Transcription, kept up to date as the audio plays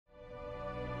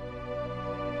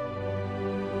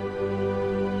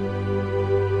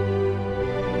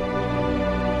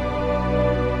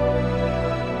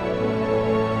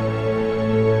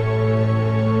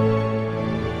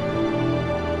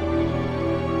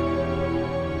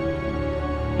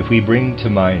if we bring to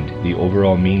mind the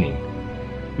overall meaning,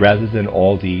 rather than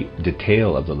all the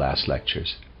detail of the last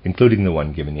lectures, including the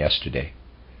one given yesterday,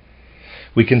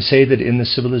 we can say that in the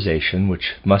civilization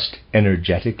which must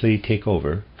energetically take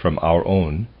over from our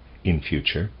own in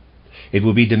future, it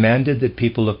will be demanded that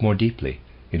people look more deeply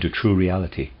into true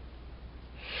reality,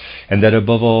 and that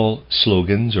above all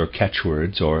slogans or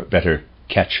catchwords, or better,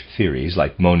 catch theories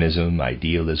like monism,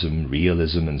 idealism,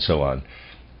 realism, and so on,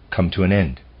 come to an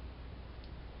end.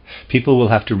 People will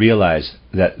have to realize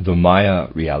that the Maya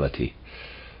reality,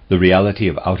 the reality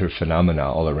of outer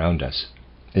phenomena all around us,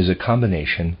 is a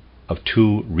combination of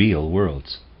two real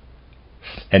worlds.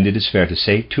 And it is fair to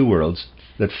say two worlds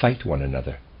that fight one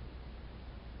another.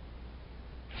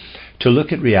 To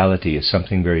look at reality is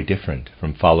something very different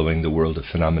from following the world of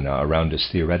phenomena around us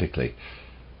theoretically,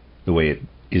 the way it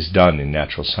is done in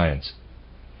natural science.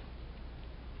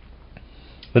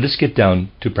 Let us get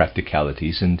down to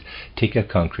practicalities and take a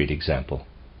concrete example.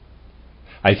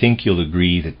 I think you'll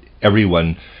agree that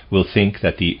everyone will think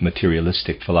that the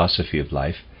materialistic philosophy of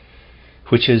life,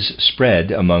 which has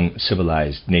spread among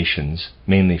civilized nations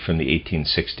mainly from the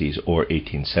 1860s or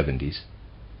 1870s,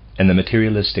 and the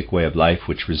materialistic way of life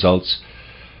which results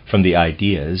from the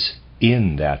ideas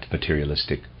in that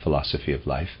materialistic philosophy of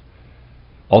life,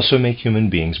 also make human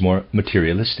beings more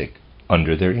materialistic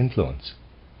under their influence.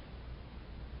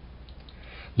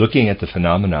 Looking at the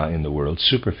phenomena in the world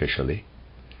superficially,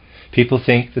 people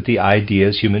think that the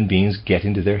ideas human beings get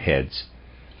into their heads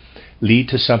lead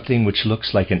to something which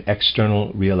looks like an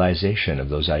external realization of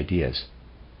those ideas.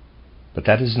 But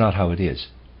that is not how it is.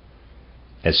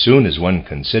 As soon as one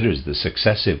considers the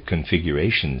successive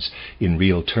configurations in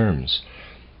real terms,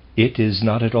 it is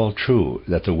not at all true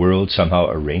that the world somehow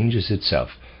arranges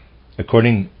itself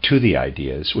according to the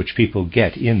ideas which people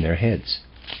get in their heads.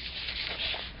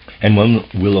 And one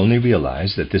will only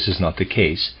realize that this is not the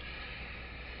case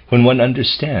when one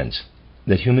understands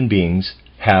that human beings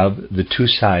have the two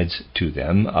sides to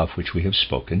them of which we have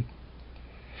spoken,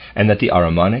 and that the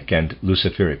Ahrimanic and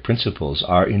Luciferic principles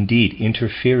are indeed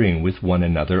interfering with one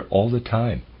another all the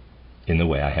time in the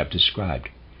way I have described.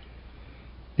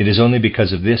 It is only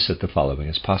because of this that the following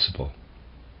is possible.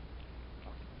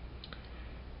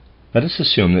 Let us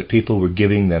assume that people were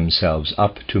giving themselves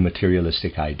up to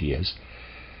materialistic ideas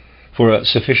for a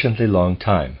sufficiently long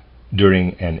time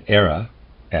during an era,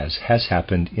 as has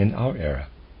happened in our era.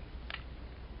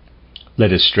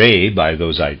 Led astray by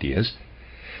those ideas,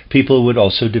 people would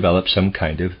also develop some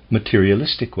kind of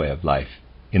materialistic way of life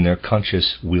in their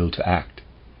conscious will to act.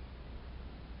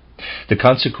 The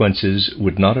consequences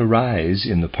would not arise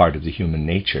in the part of the human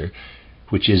nature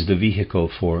which is the vehicle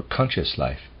for conscious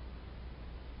life.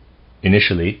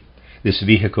 Initially, this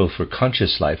vehicle for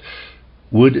conscious life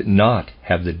would not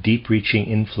have the deep-reaching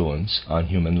influence on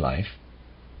human life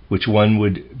which one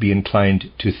would be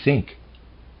inclined to think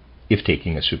if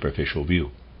taking a superficial view.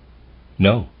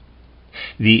 No,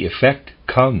 the effect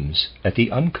comes at the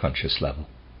unconscious level.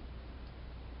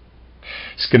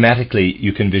 Schematically,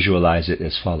 you can visualize it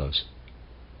as follows.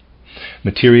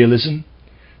 Materialism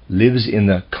lives in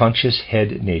the conscious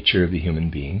head nature of the human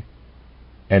being,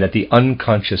 and at the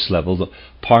unconscious level, the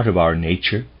part of our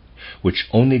nature which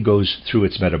only goes through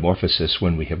its metamorphosis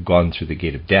when we have gone through the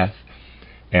gate of death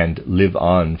and live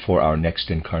on for our next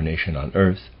incarnation on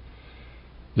earth,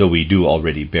 though we do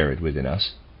already bear it within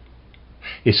us,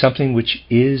 is something which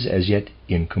is as yet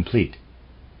incomplete.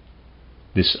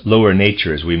 This lower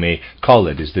nature, as we may call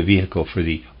it, is the vehicle for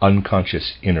the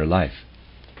unconscious inner life.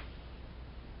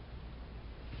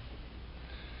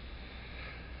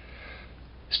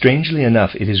 Strangely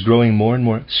enough, it is growing more and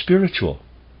more spiritual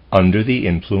under the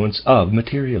influence of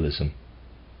materialism.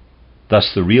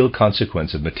 Thus, the real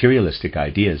consequence of materialistic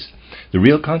ideas, the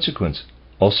real consequence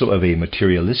also of a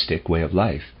materialistic way of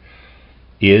life,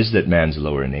 is that man's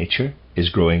lower nature is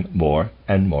growing more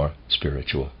and more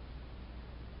spiritual.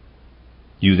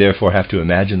 You therefore have to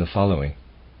imagine the following.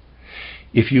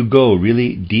 If you go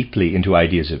really deeply into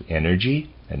ideas of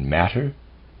energy and matter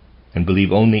and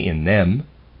believe only in them,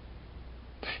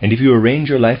 and if you arrange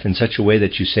your life in such a way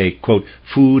that you say, quote,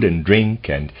 food and drink,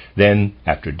 and then,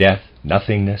 after death,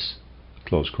 nothingness,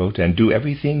 close quote, and do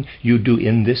everything you do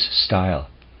in this style,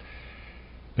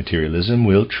 materialism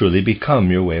will truly become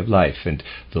your way of life, and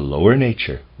the lower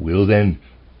nature will then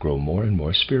grow more and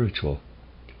more spiritual.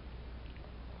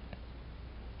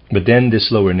 But then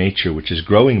this lower nature, which is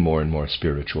growing more and more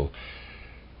spiritual,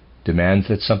 demands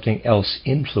that something else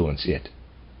influence it,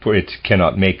 for it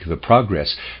cannot make the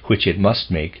progress which it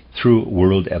must make through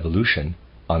world evolution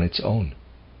on its own.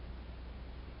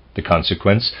 The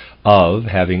consequence of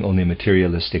having only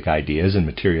materialistic ideas and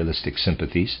materialistic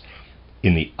sympathies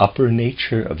in the upper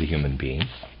nature of the human being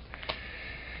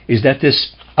is that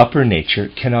this upper nature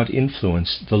cannot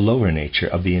influence the lower nature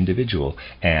of the individual,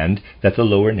 and that the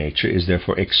lower nature is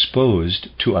therefore exposed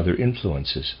to other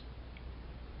influences.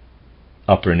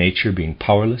 Upper nature being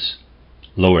powerless,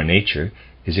 lower nature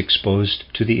is exposed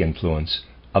to the influence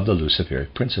of the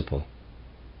Luciferic principle.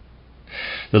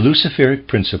 The Luciferic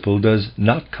principle does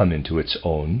not come into its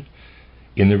own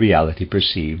in the reality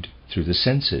perceived through the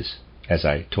senses, as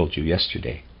I told you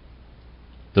yesterday.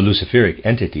 The Luciferic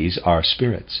entities are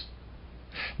spirits.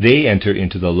 They enter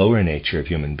into the lower nature of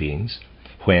human beings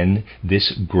when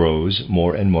this grows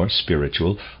more and more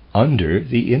spiritual under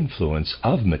the influence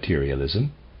of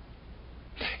materialism.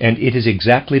 And it is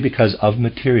exactly because of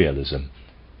materialism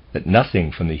that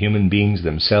nothing from the human beings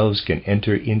themselves can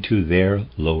enter into their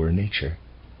lower nature.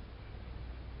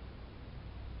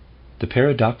 The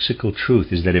paradoxical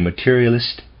truth is that a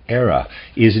materialist era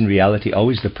is in reality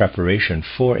always the preparation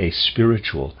for a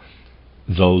spiritual,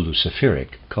 though Luciferic,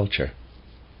 culture.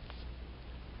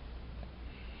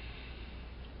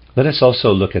 Let us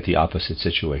also look at the opposite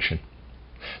situation.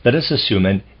 Let us assume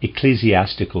an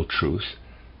ecclesiastical truth,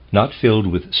 not filled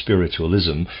with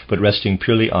spiritualism, but resting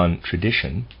purely on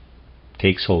tradition,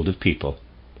 takes hold of people,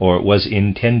 or was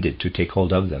intended to take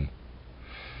hold of them.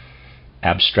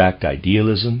 Abstract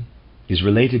idealism is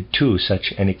related to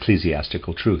such an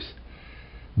ecclesiastical truth.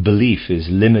 Belief is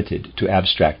limited to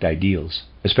abstract ideals,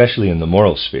 especially in the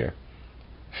moral sphere,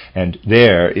 and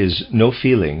there is no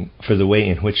feeling for the way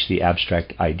in which the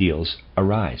abstract ideals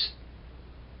arise.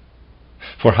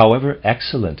 For however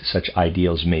excellent such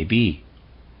ideals may be,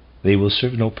 they will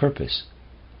serve no purpose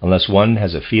unless one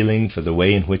has a feeling for the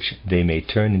way in which they may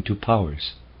turn into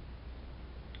powers.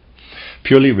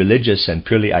 Purely religious and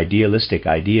purely idealistic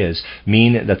ideas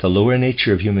mean that the lower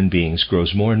nature of human beings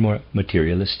grows more and more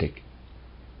materialistic,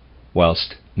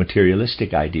 whilst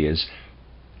materialistic ideas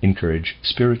encourage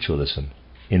spiritualism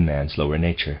in man's lower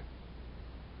nature.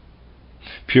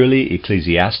 Purely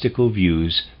ecclesiastical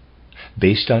views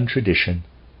based on tradition,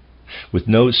 with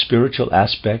no spiritual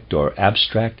aspect or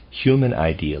abstract human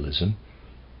idealism,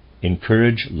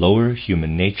 encourage lower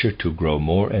human nature to grow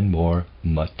more and more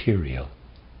material.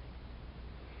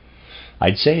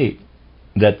 I'd say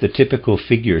that the typical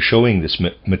figure showing this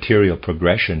material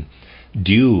progression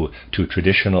due to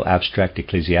traditional abstract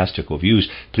ecclesiastical views,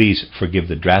 please forgive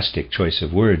the drastic choice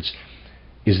of words,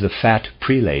 is the fat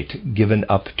prelate given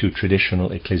up to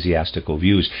traditional ecclesiastical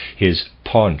views, his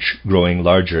paunch growing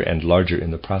larger and larger in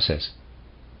the process.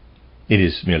 It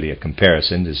is merely a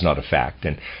comparison, it is not a fact,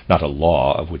 and not a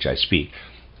law of which I speak.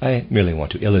 I merely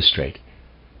want to illustrate.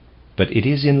 But it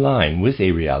is in line with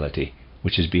a reality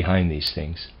which is behind these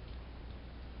things.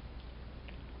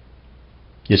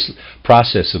 This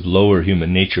process of lower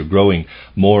human nature growing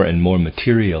more and more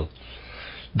material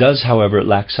does, however,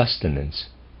 lack sustenance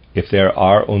if there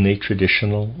are only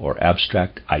traditional or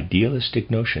abstract idealistic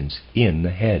notions in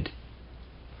the head.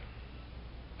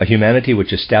 A humanity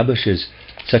which establishes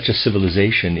such a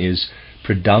civilization is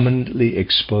predominantly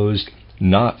exposed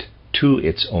not to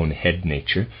its own head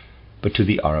nature, but to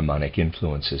the Ahrimanic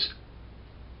influences.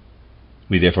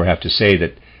 We therefore have to say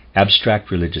that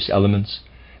abstract religious elements,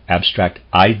 abstract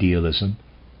idealism,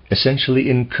 essentially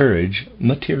encourage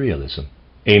materialism,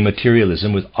 a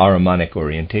materialism with Ahrimanic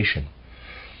orientation,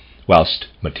 whilst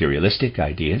materialistic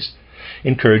ideas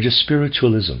encourage a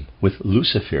spiritualism with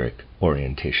Luciferic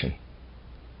orientation.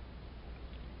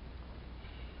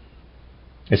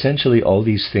 Essentially, all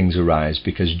these things arise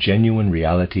because genuine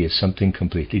reality is something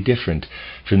completely different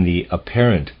from the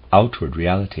apparent outward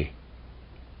reality.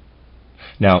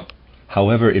 Now,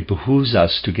 however, it behooves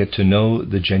us to get to know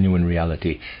the genuine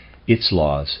reality, its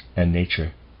laws and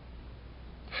nature.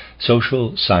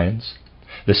 Social science,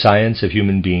 the science of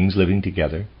human beings living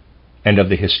together, and of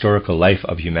the historical life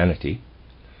of humanity,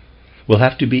 will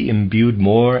have to be imbued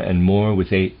more and more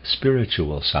with a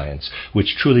spiritual science,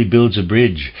 which truly builds a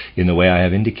bridge in the way I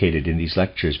have indicated in these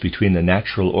lectures between the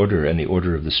natural order and the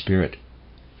order of the spirit.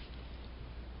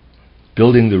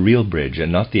 Building the real bridge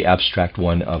and not the abstract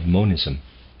one of monism.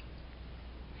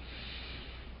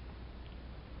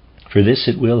 For this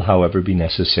it will, however, be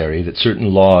necessary that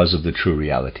certain laws of the true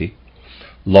reality,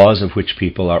 laws of which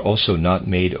people are also not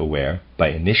made aware by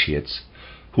initiates,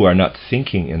 who are not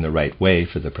thinking in the right way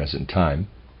for the present time,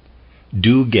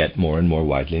 do get more and more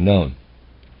widely known.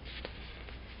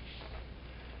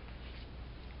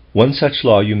 One such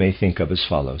law you may think of as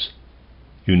follows.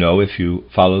 You know, if you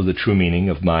follow the true meaning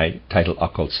of my title,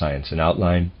 Occult Science and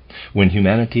Outline, when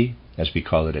humanity, as we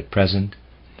call it at present,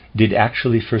 did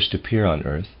actually first appear on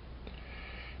earth,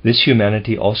 this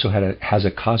humanity also has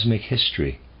a cosmic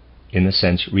history in the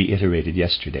sense reiterated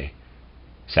yesterday: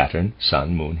 Saturn,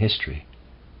 Sun, Moon history.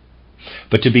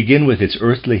 But to begin with, its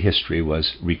earthly history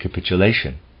was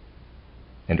recapitulation,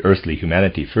 and earthly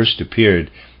humanity first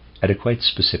appeared at a quite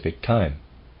specific time.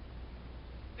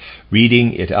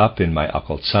 Reading it up in my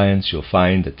occult science, you'll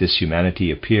find that this humanity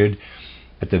appeared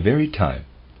at the very time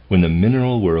when the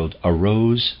mineral world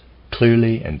arose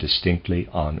clearly and distinctly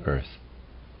on Earth.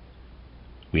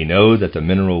 We know that the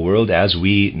mineral world, as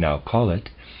we now call it,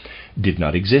 did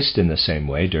not exist in the same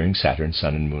way during Saturn,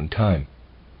 Sun, and Moon time.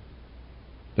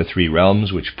 The three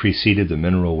realms which preceded the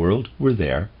mineral world were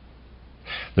there.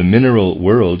 The mineral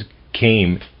world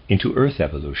came into Earth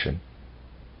evolution,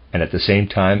 and at the same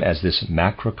time as this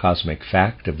macrocosmic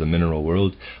fact of the mineral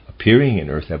world appearing in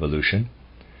Earth evolution,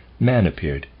 man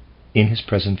appeared in his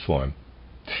present form,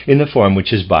 in the form which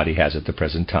his body has at the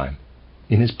present time,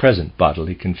 in his present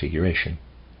bodily configuration.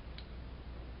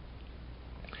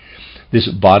 This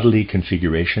bodily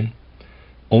configuration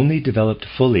only developed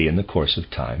fully in the course of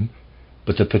time,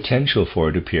 but the potential for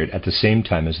it appeared at the same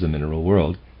time as the mineral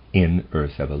world in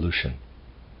Earth evolution.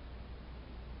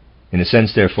 In a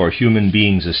sense, therefore, human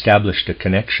beings established a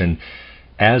connection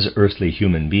as earthly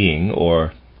human being,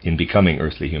 or in becoming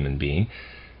earthly human being,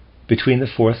 between the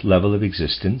fourth level of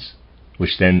existence,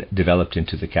 which then developed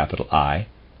into the capital I,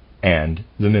 and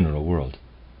the mineral world.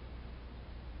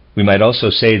 We might also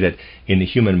say that in the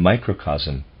human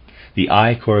microcosm, the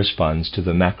I corresponds to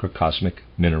the macrocosmic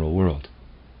mineral world.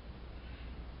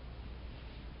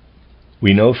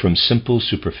 We know from simple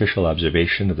superficial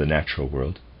observation of the natural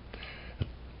world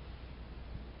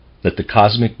that the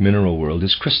cosmic mineral world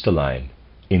is crystalline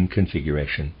in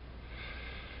configuration.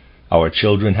 Our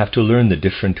children have to learn the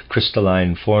different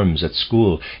crystalline forms at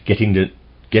school, getting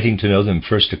to know them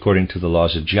first according to the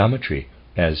laws of geometry,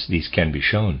 as these can be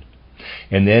shown,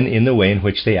 and then in the way in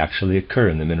which they actually occur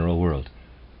in the mineral world: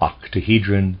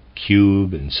 octahedron,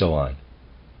 cube, and so on.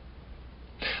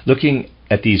 Looking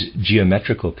at these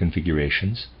geometrical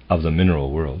configurations of the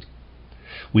mineral world,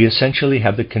 we essentially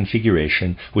have the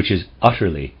configuration which is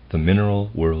utterly the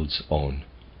mineral world's own.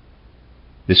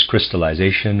 This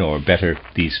crystallization, or better,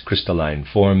 these crystalline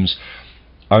forms,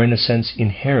 are in a sense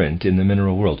inherent in the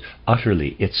mineral world,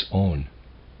 utterly its own.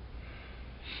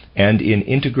 And in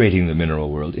integrating the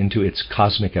mineral world into its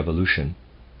cosmic evolution,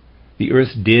 the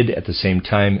Earth did at the same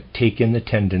time take in the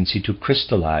tendency to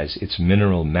crystallize its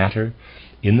mineral matter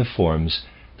in the forms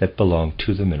that belong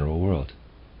to the mineral world.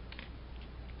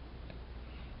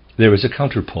 There is a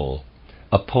counterpole,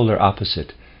 a polar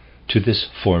opposite, to this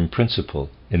form principle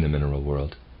in the mineral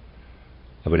world.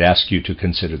 I would ask you to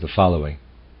consider the following.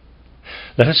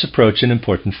 Let us approach an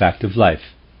important fact of life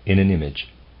in an image.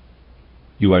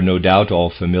 You are no doubt all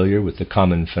familiar with the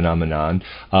common phenomenon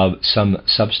of some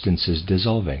substances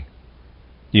dissolving.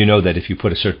 You know that if you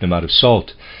put a certain amount of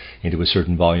salt into a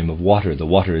certain volume of water, the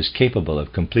water is capable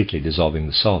of completely dissolving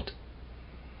the salt.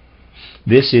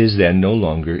 This is then no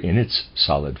longer in its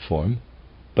solid form,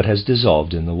 but has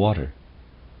dissolved in the water.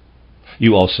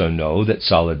 You also know that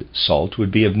solid salt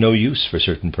would be of no use for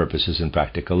certain purposes in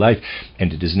practical life,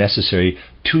 and it is necessary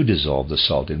to dissolve the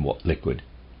salt in liquid.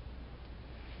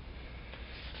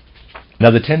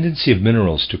 Now, the tendency of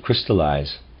minerals to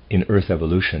crystallize in Earth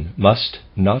evolution must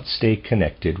not stay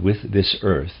connected with this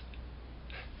Earth,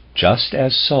 just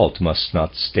as salt must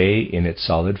not stay in its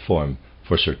solid form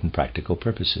for certain practical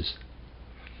purposes.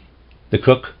 The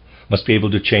cook must be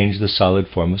able to change the solid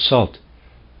form of salt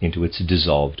into its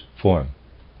dissolved form.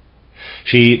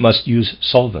 She must use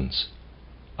solvents,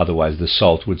 otherwise the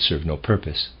salt would serve no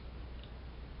purpose.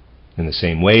 In the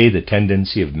same way, the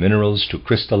tendency of minerals to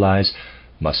crystallize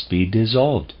must be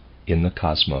dissolved in the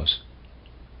cosmos.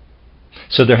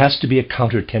 So there has to be a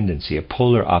counter tendency, a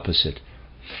polar opposite,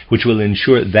 which will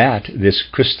ensure that this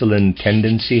crystalline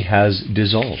tendency has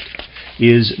dissolved,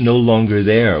 is no longer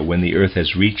there when the Earth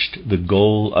has reached the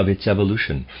goal of its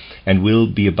evolution and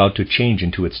will be about to change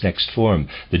into its next form,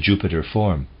 the Jupiter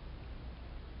form.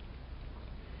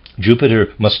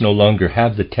 Jupiter must no longer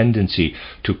have the tendency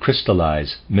to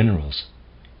crystallize minerals.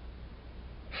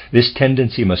 This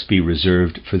tendency must be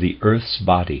reserved for the Earth's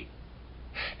body,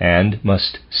 and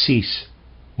must cease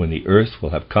when the Earth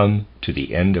will have come to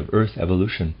the end of Earth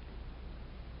evolution.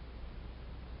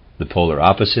 The polar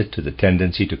opposite to the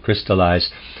tendency to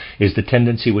crystallize is the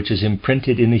tendency which is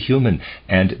imprinted in the human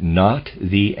and not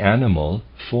the animal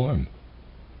form.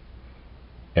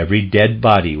 Every dead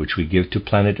body which we give to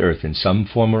planet Earth in some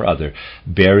form or other,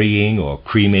 burying or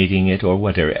cremating it or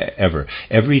whatever,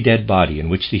 every dead body in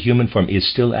which the human form is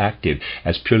still active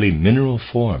as purely mineral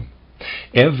form,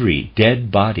 every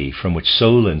dead body from which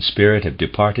soul and spirit have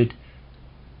departed,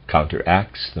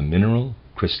 counteracts the mineral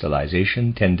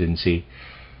crystallization tendency,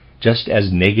 just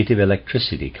as negative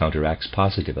electricity counteracts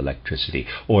positive electricity,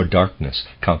 or darkness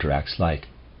counteracts light.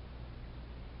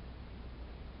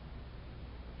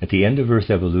 At the end of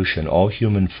Earth evolution, all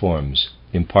human forms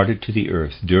imparted to the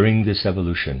Earth during this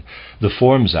evolution, the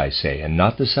forms, I say, and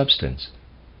not the substance,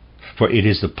 for it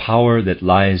is the power that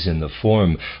lies in the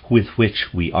form with which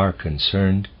we are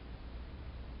concerned,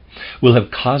 will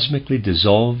have cosmically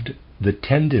dissolved the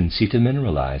tendency to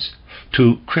mineralize,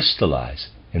 to crystallize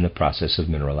in the process of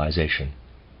mineralization.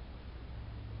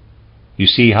 You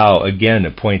see how, again,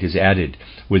 a point is added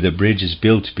where the bridge is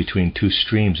built between two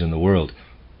streams in the world,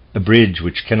 a bridge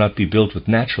which cannot be built with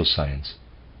natural science.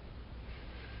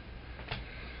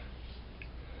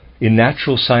 In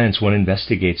natural science, one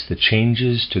investigates the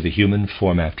changes to the human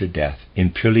form after death in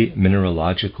purely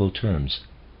mineralogical terms,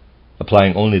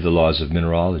 applying only the laws of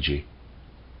mineralogy.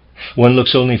 One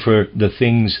looks only for the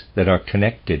things that are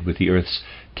connected with the Earth's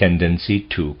tendency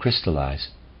to crystallize,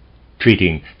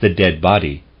 treating the dead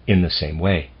body in the same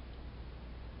way.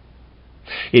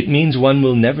 It means one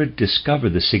will never discover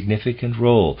the significant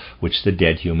role which the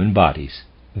dead human bodies,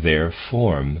 their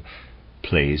form,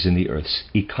 plays in the Earth's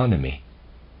economy.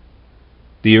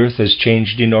 The Earth has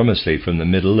changed enormously from the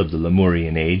middle of the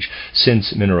Lemurian age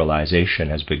since mineralization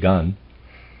has begun,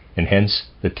 and hence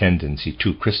the tendency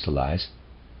to crystallize.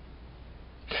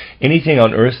 Anything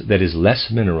on Earth that is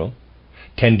less mineral,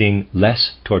 tending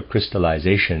less toward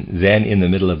crystallization than in the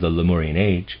middle of the Lemurian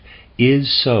age,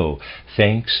 is so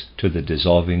thanks to the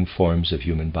dissolving forms of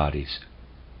human bodies.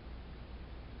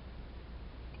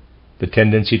 The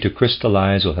tendency to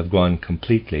crystallize will have gone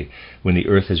completely when the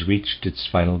Earth has reached its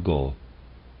final goal.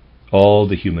 All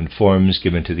the human forms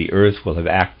given to the Earth will have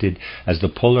acted as the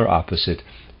polar opposite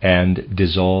and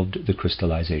dissolved the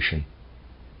crystallization.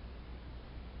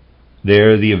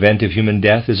 There, the event of human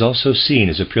death is also seen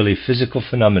as a purely physical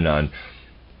phenomenon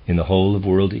in the whole of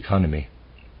world economy.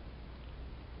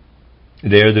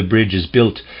 There, the bridge is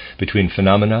built between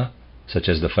phenomena, such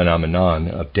as the phenomenon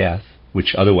of death,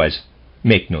 which otherwise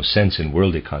make no sense in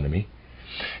world economy,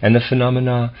 and the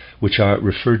phenomena which are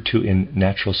referred to in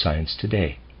natural science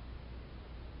today.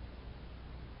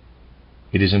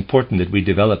 It is important that we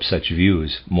develop such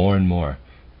views more and more,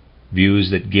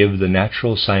 views that give the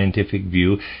natural scientific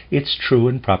view its true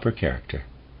and proper character.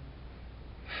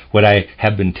 What I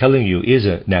have been telling you is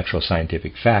a natural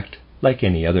scientific fact, like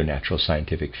any other natural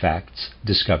scientific facts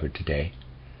discovered today.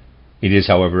 It is,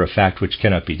 however, a fact which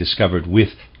cannot be discovered with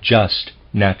just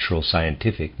natural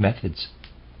scientific methods.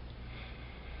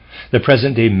 The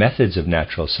present-day methods of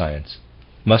natural science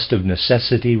must of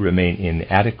necessity remain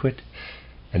inadequate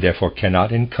and therefore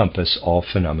cannot encompass all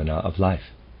phenomena of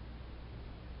life.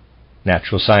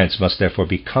 Natural science must therefore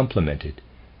be complemented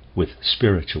with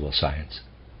spiritual science.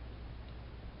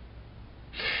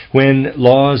 When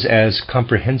laws as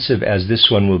comprehensive as this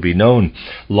one will be known,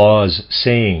 laws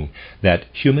saying that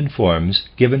human forms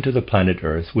given to the planet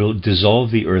Earth will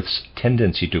dissolve the Earth's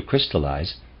tendency to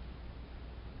crystallize,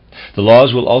 the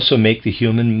laws will also make the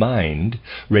human mind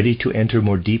ready to enter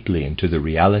more deeply into the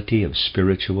reality of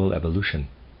spiritual evolution.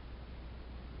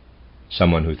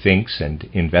 Someone who thinks and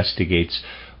investigates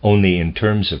only in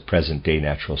terms of present-day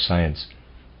natural science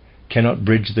cannot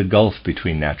bridge the gulf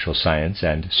between natural science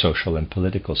and social and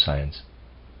political science.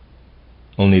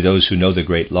 Only those who know the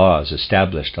great laws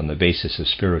established on the basis of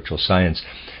spiritual science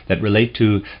that relate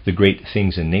to the great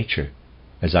things in nature,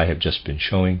 as I have just been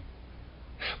showing,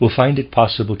 will find it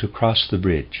possible to cross the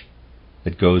bridge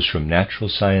that goes from natural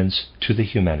science to the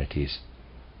humanities,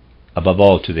 above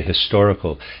all to the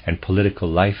historical and political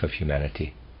life of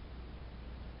humanity.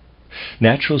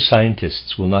 Natural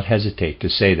scientists will not hesitate to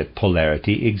say that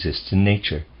polarity exists in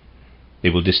nature. They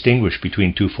will distinguish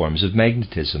between two forms of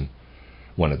magnetism,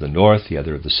 one of the north, the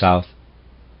other of the south.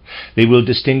 They will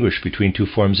distinguish between two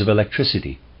forms of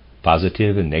electricity,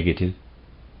 positive and negative.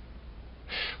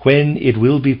 When it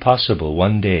will be possible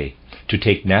one day to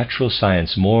take natural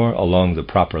science more along the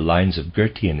proper lines of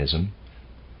Goetheanism,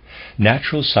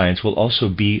 natural science will also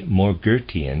be more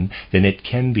Goethean than it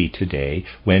can be today,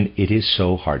 when it is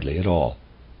so hardly at all.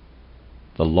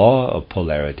 The law of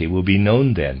polarity will be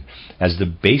known then as the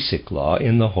basic law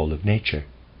in the whole of nature,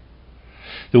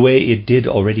 the way it did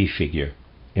already figure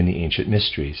in the ancient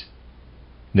mysteries,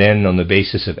 then on the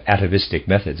basis of atavistic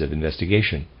methods of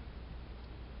investigation.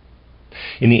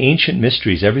 In the ancient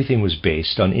mysteries, everything was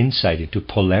based on insight into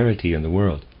polarity in the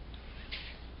world.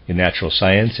 In natural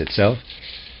science itself,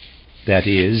 that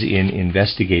is, in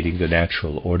investigating the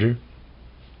natural order,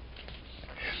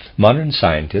 modern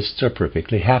scientists are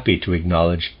perfectly happy to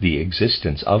acknowledge the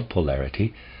existence of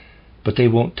polarity but they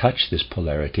won't touch this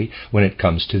polarity when it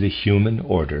comes to the human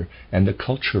order and the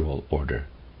cultural order.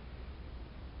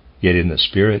 Yet in the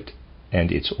spirit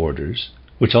and its orders,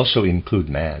 which also include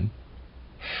man,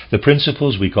 the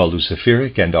principles we call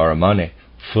Luciferic and Ahrimanic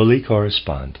fully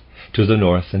correspond to the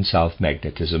north and south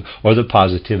magnetism, or the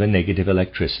positive and negative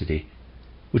electricity,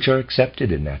 which are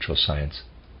accepted in natural science.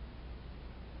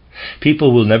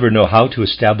 People will never know how to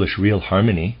establish real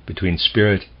harmony between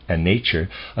spirit and nature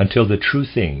until the true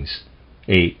things,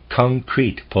 a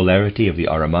concrete polarity of the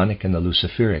Ahrimanic and the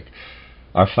Luciferic,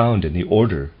 are found in the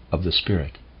order of the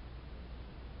spirit.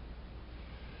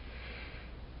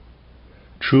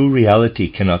 True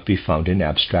reality cannot be found in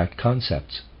abstract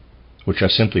concepts, which are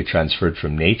simply transferred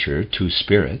from nature to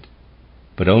spirit,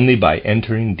 but only by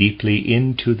entering deeply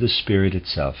into the spirit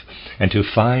itself, and to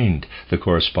find the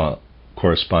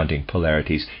corresponding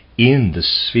polarities in the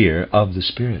sphere of the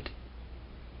spirit.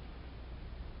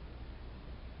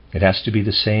 It has to be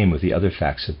the same with the other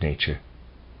facts of nature.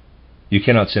 You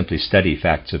cannot simply study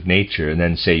facts of nature and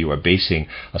then say you are basing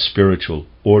a spiritual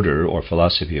order or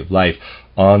philosophy of life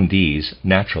on these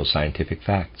natural scientific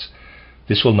facts.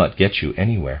 This will not get you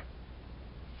anywhere.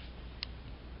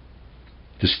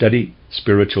 To study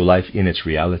spiritual life in its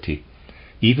reality,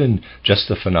 even just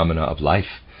the phenomena of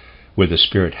life, where the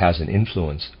spirit has an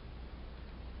influence,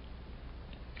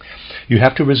 you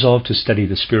have to resolve to study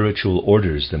the spiritual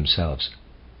orders themselves.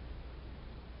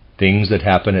 Things that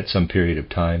happen at some period of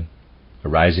time,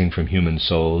 arising from human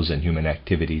souls and human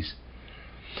activities,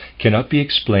 cannot be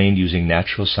explained using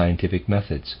natural scientific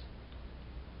methods.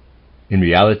 In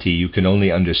reality, you can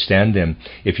only understand them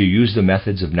if you use the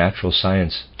methods of natural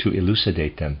science to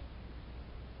elucidate them.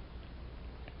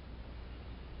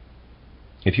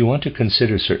 If you want to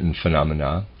consider certain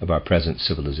phenomena of our present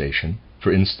civilization,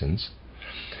 for instance,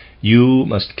 you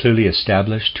must clearly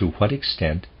establish to what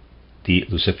extent the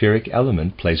Luciferic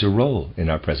element plays a role in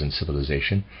our present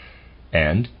civilization,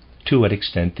 and to what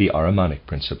extent the Ahrimanic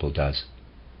principle does.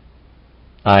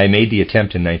 I made the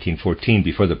attempt in 1914,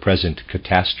 before the present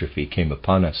catastrophe came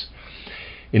upon us,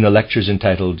 in the lectures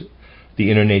entitled The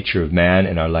Inner Nature of Man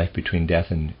and Our Life Between Death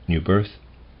and New Birth,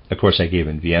 a course I gave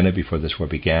in Vienna before this war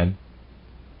began.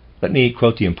 Let me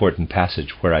quote the important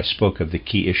passage where I spoke of the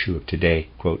key issue of today.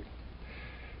 Quote,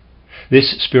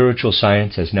 "This spiritual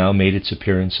science has now made its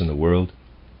appearance in the world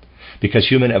because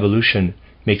human evolution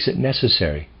makes it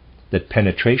necessary that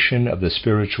penetration of the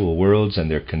spiritual worlds and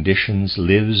their conditions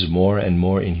lives more and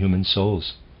more in human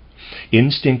souls,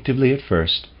 instinctively at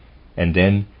first, and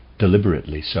then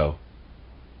deliberately so.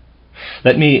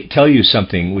 Let me tell you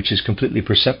something which is completely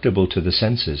perceptible to the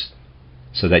senses,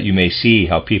 so that you may see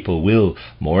how people will,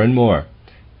 more and more,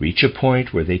 reach a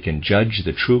point where they can judge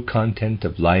the true content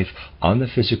of life on the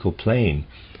physical plane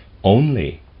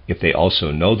only if they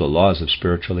also know the laws of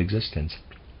spiritual existence.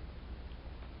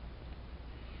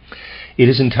 It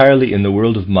is entirely in the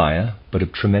world of Maya, but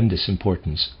of tremendous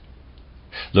importance.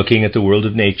 Looking at the world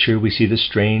of nature, we see the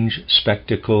strange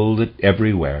spectacle that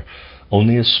everywhere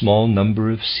only a small number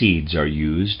of seeds are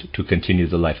used to continue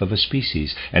the life of a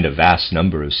species, and a vast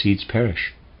number of seeds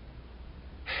perish.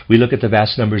 We look at the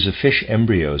vast numbers of fish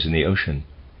embryos in the ocean.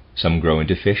 Some grow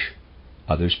into fish,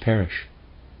 others perish.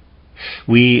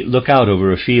 We look out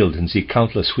over a field and see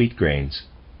countless wheat grains.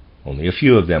 Only a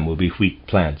few of them will be wheat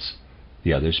plants.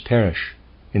 The others perish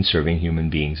in serving human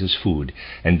beings as food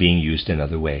and being used in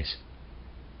other ways.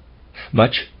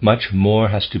 Much, much more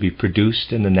has to be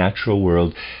produced in the natural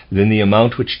world than the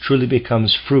amount which truly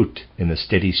becomes fruit in the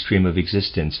steady stream of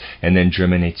existence and then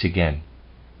germinates again.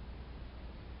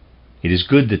 It is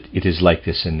good that it is like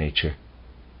this in nature,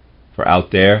 for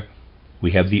out there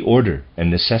we have the order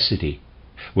and necessity,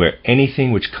 where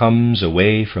anything which comes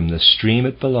away from the stream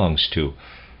it belongs to,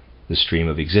 the stream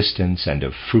of existence and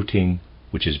of fruiting,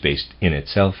 which is based in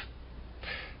itself,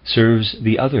 serves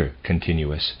the other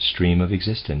continuous stream of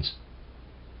existence.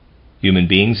 Human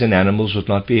beings and animals would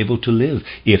not be able to live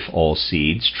if all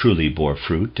seeds truly bore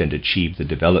fruit and achieved the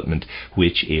development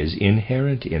which is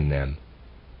inherent in them.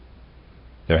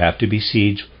 There have to be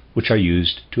seeds which are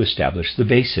used to establish the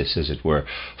basis, as it were,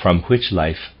 from which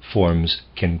life forms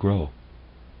can grow.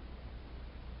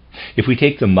 If we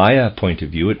take the Maya point of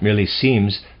view, it merely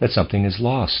seems that something is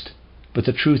lost. But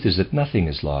the truth is that nothing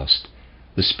is lost.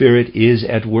 The Spirit is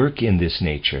at work in this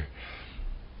nature,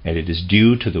 and it is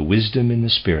due to the wisdom in the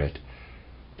Spirit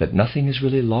that nothing is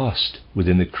really lost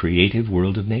within the creative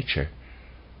world of nature.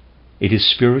 It is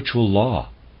spiritual law,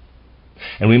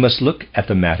 and we must look at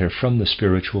the matter from the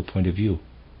spiritual point of view.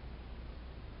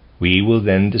 We will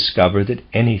then discover that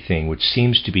anything which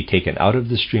seems to be taken out of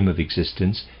the stream of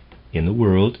existence in the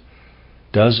world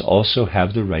does also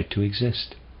have the right to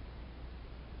exist.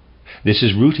 This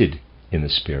is rooted in the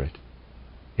spirit.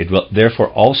 It will therefore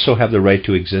also have the right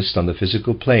to exist on the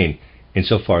physical plane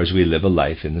insofar as we live a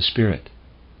life in the spirit.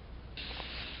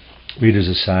 Readers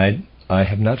aside, I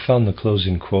have not found the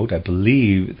closing quote. I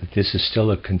believe that this is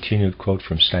still a continued quote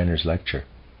from Steiner's lecture.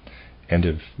 End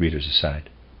of readers aside.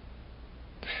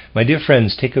 My dear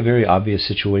friends, take a very obvious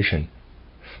situation.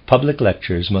 Public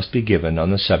lectures must be given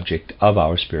on the subject of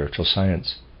our spiritual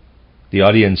science. The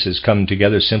audiences come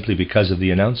together simply because of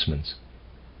the announcements.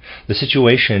 The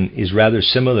situation is rather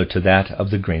similar to that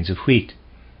of the grains of wheat,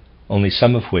 only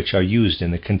some of which are used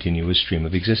in the continuous stream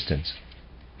of existence.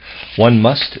 One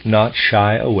must not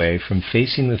shy away from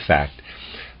facing the fact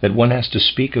that one has to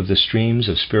speak of the streams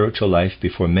of spiritual life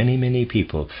before many, many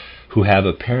people who have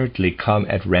apparently come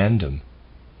at random,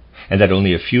 and that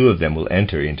only a few of them will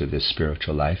enter into this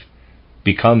spiritual life,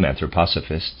 become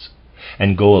anthroposophists,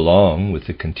 and go along with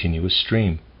the continuous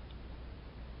stream.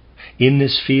 In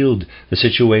this field, the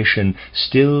situation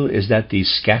still is that these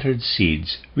scattered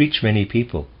seeds reach many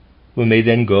people, who may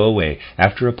then go away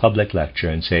after a public lecture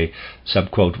and say,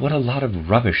 subquote, "What a lot of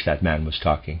rubbish that man was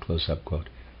talking," close subquote.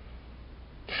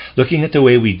 Looking at the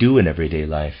way we do in everyday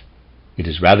life, it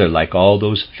is rather like all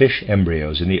those fish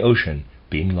embryos in the ocean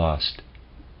being lost.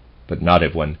 But not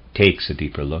if one takes a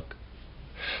deeper look.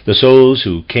 The souls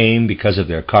who came because of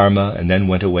their karma and then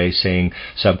went away saying,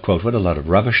 subquote, "What a lot of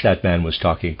rubbish that man was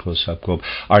talking," close subquote,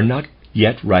 are not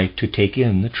yet right to take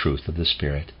in the truth of the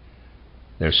Spirit.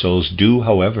 Their souls do,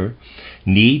 however,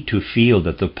 need to feel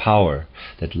that the power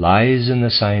that lies in the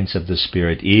science of the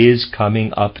Spirit is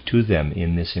coming up to them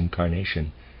in this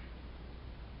incarnation.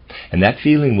 And that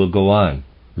feeling will go on,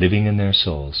 living in their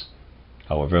souls,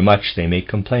 however much they may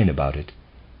complain about it.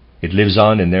 It lives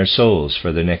on in their souls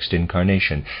for the next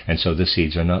incarnation, and so the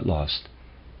seeds are not lost.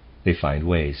 They find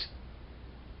ways.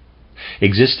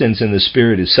 Existence in the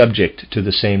Spirit is subject to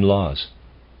the same laws,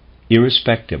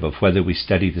 irrespective of whether we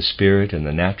study the Spirit in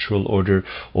the natural order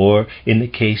or in the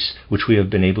case which we have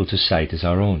been able to cite as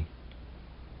our own.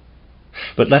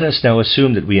 But let us now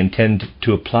assume that we intend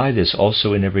to apply this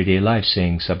also in everyday life,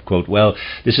 saying, subquote, "Well,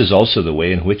 this is also the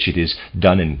way in which it is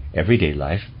done in everyday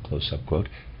life," close subquote.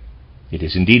 It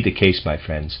is indeed the case, my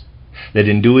friends, that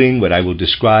in doing what I will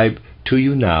describe to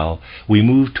you now, we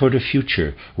move toward a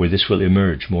future where this will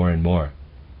emerge more and more.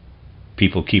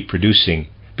 People keep producing,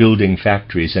 building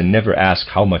factories, and never ask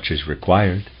how much is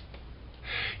required.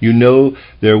 You know,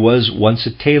 there was once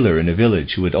a tailor in a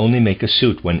village who would only make a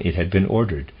suit when it had been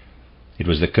ordered. It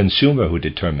was the consumer who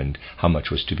determined how much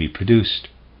was to be produced.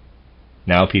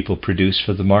 Now people produce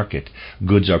for the market.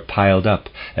 Goods are piled up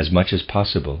as much as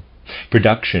possible.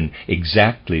 Production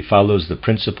exactly follows the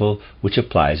principle which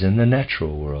applies in the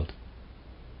natural world.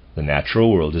 The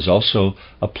natural world is also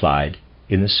applied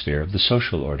in the sphere of the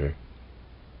social order.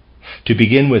 To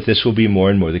begin with, this will be more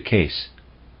and more the case.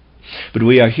 But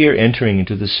we are here entering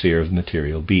into the sphere of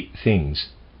material things.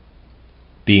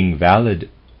 Being valid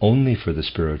only for the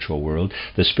spiritual world,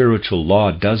 the spiritual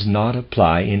law does not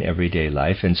apply in everyday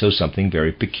life, and so something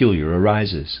very peculiar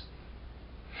arises.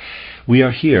 We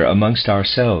are here amongst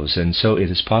ourselves, and so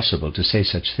it is possible to say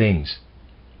such things.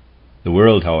 The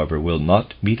world, however, will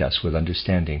not meet us with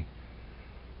understanding.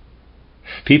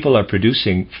 People are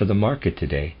producing for the market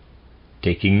today,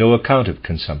 taking no account of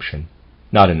consumption,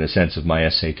 not in the sense of my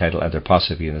essay titled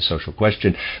Anthroposophy and the Social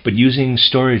Question, but using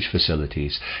storage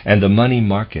facilities and the money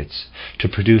markets to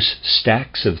produce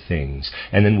stacks of things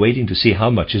and then waiting to see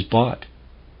how much is bought.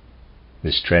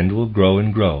 This trend will grow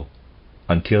and grow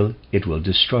until it will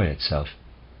destroy itself.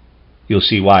 You'll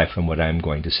see why from what I am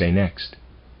going to say next.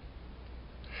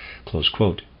 Close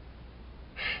quote.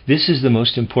 This is the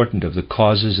most important of the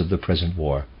causes of the present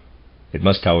war. It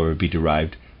must, however, be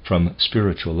derived from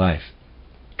spiritual life.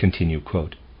 Continue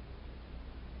quote.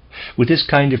 With this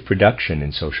kind of production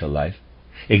in social life,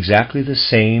 exactly the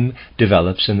same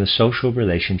develops in the social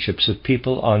relationships of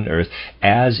people on earth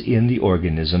as in the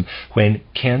organism when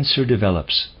cancer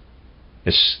develops.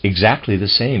 It's exactly the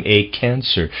same, a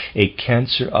cancer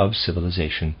of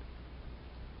civilization.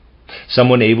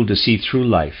 Someone able to see through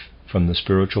life from the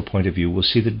spiritual point of view will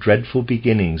see the dreadful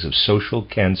beginnings of social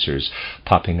cancers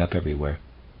popping up everywhere.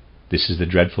 This is the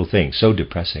dreadful thing, so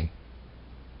depressing.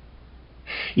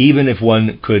 Even if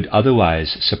one could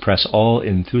otherwise suppress all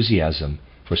enthusiasm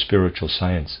for spiritual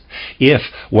science, if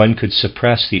one could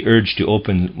suppress the urge to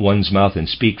open one's mouth and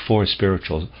speak for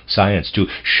spiritual science, to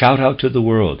shout out to the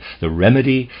world the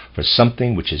remedy for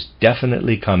something which is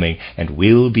definitely coming and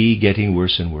will be getting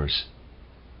worse and worse,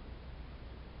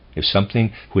 if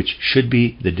something which should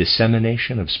be the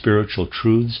dissemination of spiritual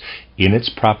truths in its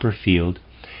proper field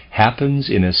happens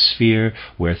in a sphere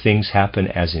where things happen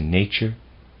as in nature,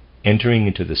 entering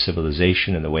into the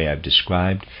civilization in the way I've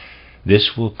described,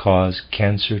 this will cause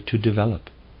cancer to develop.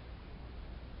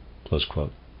 Close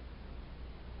quote.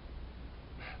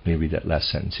 Let me read that last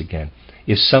sentence again.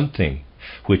 If something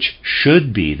which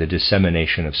should be the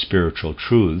dissemination of spiritual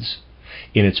truths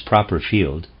in its proper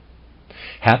field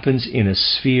happens in a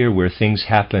sphere where things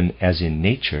happen as in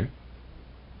nature,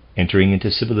 entering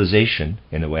into civilization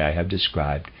in the way I have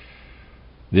described,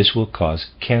 this will cause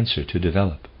cancer to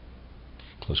develop.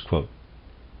 Close quote.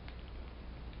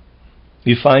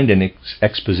 You find an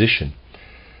exposition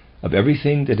of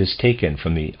everything that is taken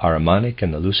from the Ahrimanic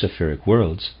and the Luciferic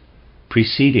worlds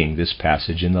preceding this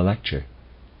passage in the lecture.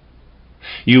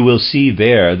 You will see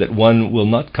there that one will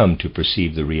not come to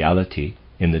perceive the reality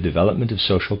in the development of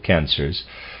social cancers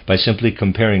by simply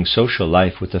comparing social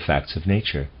life with the facts of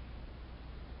nature.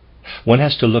 One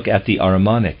has to look at the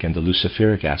Ahrimanic and the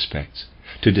Luciferic aspects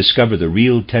to discover the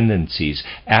real tendencies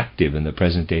active in the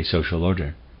present-day social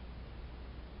order.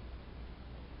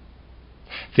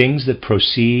 Things that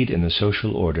proceed in the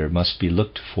social order must be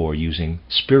looked for using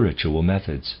spiritual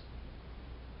methods.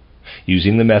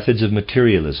 Using the methods of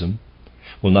materialism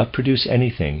will not produce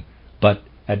anything but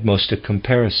at most a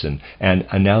comparison and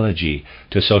analogy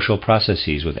to social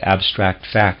processes with abstract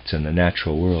facts in the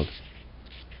natural world.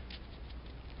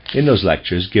 In those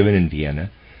lectures given in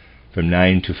Vienna from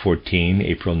 9 to 14,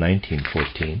 April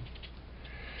 1914,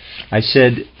 I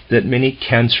said that many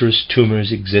cancerous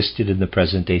tumors existed in the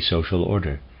present-day social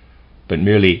order, but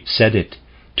merely said it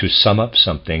to sum up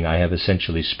something I have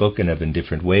essentially spoken of in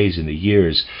different ways in the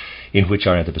years in which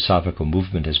our anthroposophical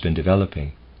movement has been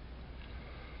developing.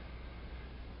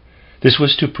 This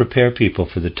was to prepare people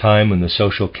for the time when the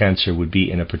social cancer would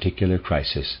be in a particular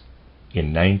crisis,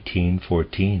 in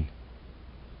 1914.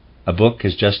 A book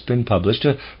has just been published,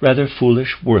 a rather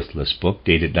foolish, worthless book,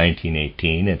 dated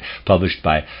 1918 and published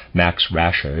by Max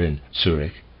Rascher in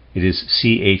Zurich. It is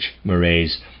C.H.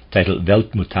 Murray's, titled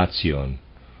Weltmutation,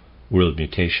 World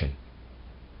Mutation.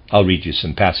 I'll read you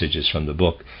some passages from the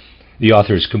book. The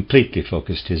author has completely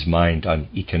focused his mind on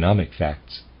economic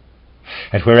facts.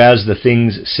 And whereas the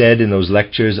things said in those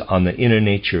lectures on the inner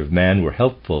nature of man were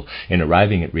helpful in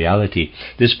arriving at reality,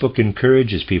 this book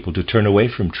encourages people to turn away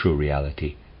from true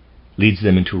reality, leads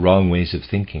them into wrong ways of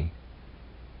thinking.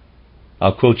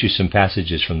 I'll quote you some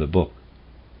passages from the book.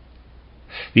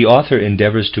 The author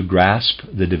endeavors to grasp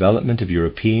the development of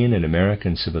European and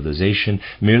American civilization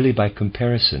merely by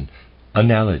comparison,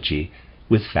 analogy,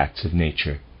 with facts of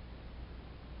nature.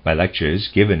 My lectures,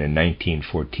 given in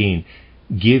 1914,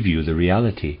 give you the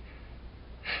reality.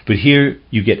 But here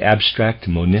you get abstract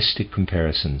monistic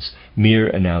comparisons, mere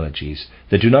analogies,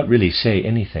 that do not really say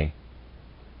anything.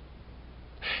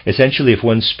 Essentially, if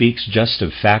one speaks just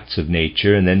of facts of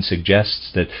nature and then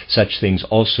suggests that such things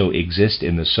also exist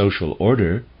in the social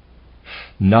order,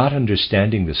 not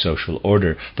understanding the social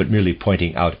order but merely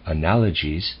pointing out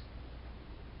analogies,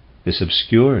 this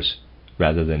obscures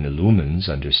rather than illumines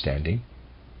understanding.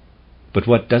 But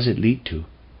what does it lead to?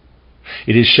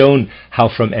 It is shown how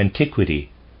from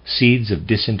antiquity seeds of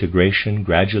disintegration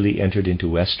gradually entered into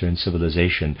Western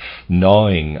civilization,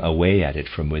 gnawing away at it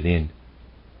from within.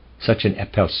 Such an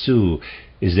aperçu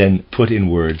is then put in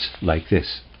words like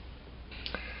this.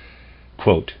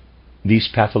 Quote, "These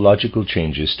pathological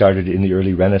changes started in the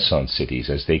early Renaissance cities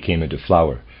as they came into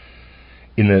flower,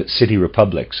 in the city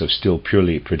republics of still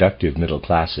purely productive middle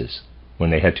classes, when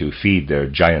they had to feed their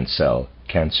giant cell,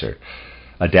 cancer,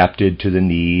 adapted to the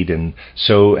need and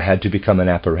so had to become an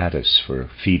apparatus for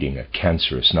feeding a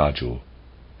cancerous nodule.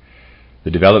 The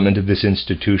development of this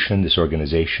institution, this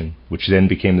organization, which then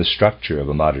became the structure of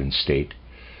a modern state,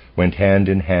 went hand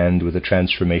in hand with the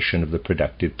transformation of the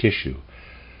productive tissue,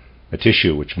 a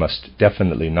tissue which must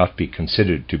definitely not be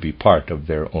considered to be part of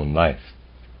their own life."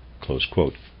 Close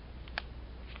quote.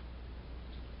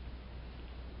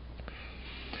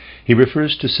 He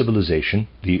refers to civilization,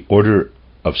 the order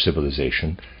of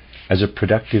civilization, as a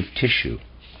productive tissue.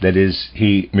 That is,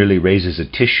 he merely raises a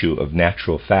tissue of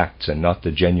natural facts and not the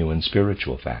genuine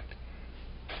spiritual fact.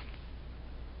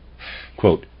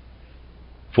 Quote,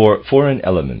 "For foreign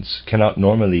elements cannot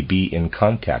normally be in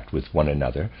contact with one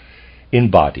another in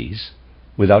bodies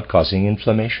without causing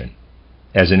inflammation,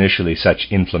 as initially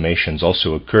such inflammations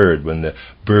also occurred when the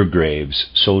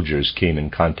Burgraves soldiers came in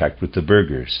contact with the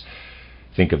burghers.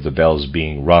 Think of the bells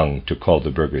being rung to call the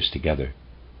burghers together.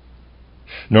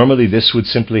 Normally this would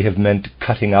simply have meant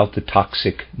cutting out the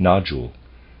toxic nodule.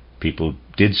 People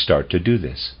did start to do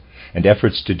this, and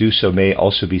efforts to do so may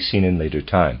also be seen in later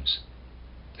times.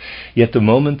 Yet the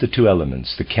moment the two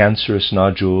elements, the cancerous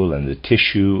nodule and the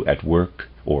tissue at work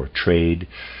or trade,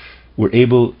 were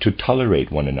able to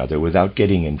tolerate one another without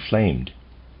getting inflamed,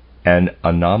 an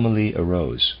anomaly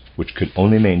arose which could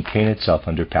only maintain itself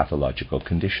under pathological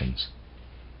conditions.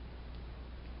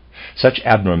 Such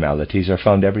abnormalities are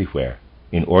found everywhere,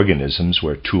 in organisms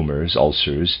where tumors,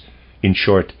 ulcers, in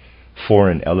short,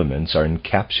 foreign elements are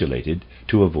encapsulated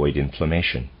to avoid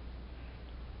inflammation.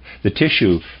 The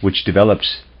tissue which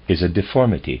develops is a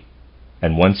deformity,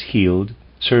 and once healed,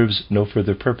 serves no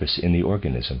further purpose in the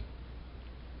organism.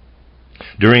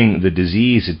 During the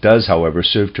disease it does, however,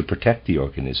 serve to protect the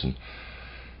organism.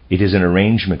 It is an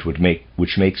arrangement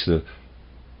which makes the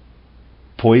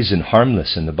poison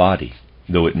harmless in the body,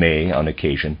 though it may, on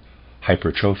occasion,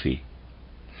 hypertrophy,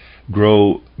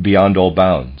 grow beyond all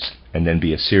bounds, and then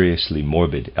be a seriously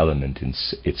morbid element in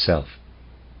itself.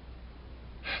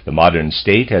 The modern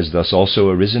state has thus also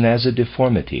arisen as a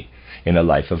deformity in a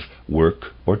life of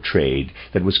work or trade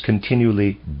that was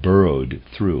continually burrowed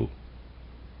through.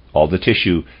 All the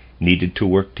tissue needed to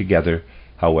work together,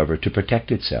 however, to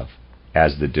protect itself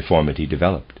as the deformity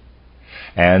developed,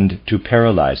 and to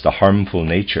paralyze the harmful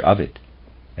nature of it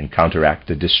and counteract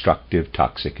the destructive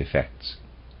toxic effects.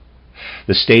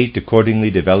 The state accordingly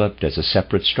developed as a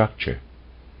separate structure,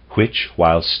 which,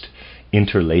 whilst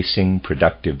interlacing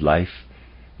productive life,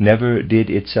 never did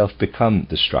itself become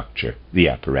the structure, the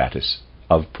apparatus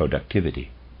of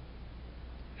productivity.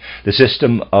 The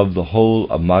system of the whole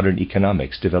of modern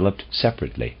economics developed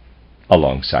separately,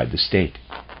 alongside the state.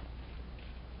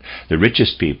 The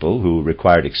richest people, who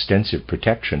required extensive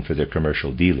protection for their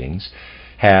commercial dealings,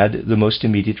 had the most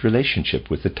immediate relationship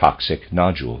with the toxic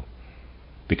nodule.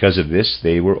 Because of this,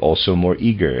 they were also more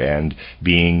eager and,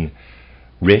 being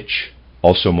rich,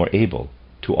 also more able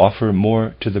to offer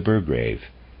more to the Burgrave.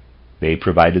 They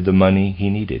provided the money he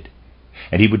needed,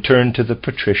 and he would turn to the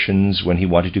patricians when he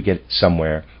wanted to get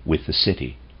somewhere with the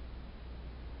city.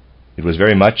 It was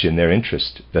very much in their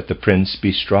interest that the prince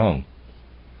be strong.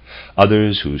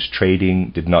 Others, whose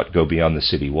trading did not go beyond the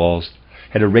city walls,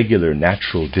 had a regular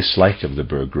natural dislike of the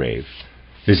Burgrave,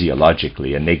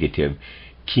 physiologically a negative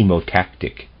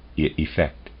chemotactic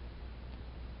effect.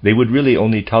 They would really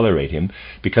only tolerate him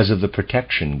because of the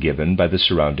protection given by the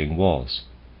surrounding walls.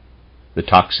 The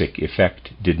toxic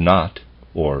effect did not,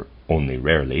 or only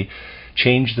rarely,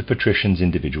 change the patrician's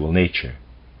individual nature.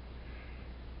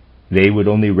 They would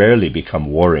only rarely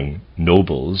become warring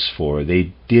nobles, for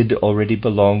they did already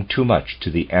belong too much to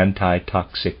the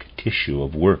anti-toxic tissue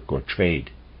of work or trade.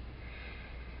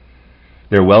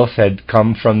 Their wealth had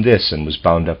come from this and was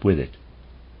bound up with it.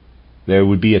 There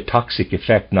would be a toxic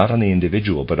effect not on the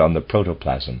individual but on the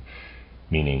protoplasm,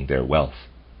 meaning their wealth.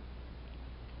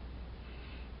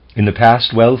 In the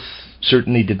past, wealth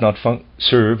certainly did not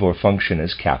serve or function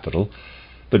as capital,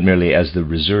 but merely as the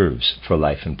reserves for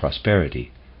life and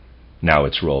prosperity. Now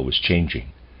its role was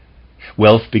changing.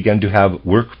 Wealth began to have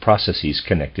work processes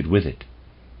connected with it.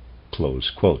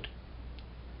 Close quote.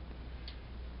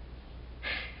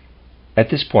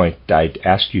 At this point, I'd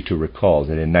ask you to recall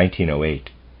that in 1908,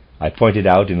 I pointed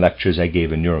out in lectures I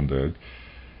gave in Nuremberg,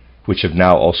 which have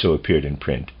now also appeared in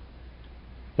print,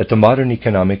 that the modern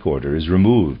economic order is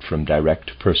removed from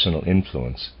direct personal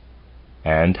influence,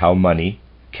 and how money,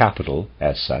 capital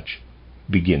as such,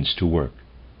 begins to work.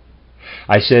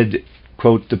 I said,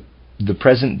 quote, the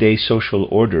present-day social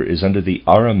order is under the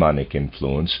Ahrimanic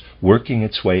influence working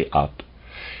its way up,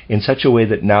 in such a way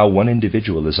that now one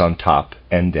individual is on top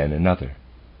and then another.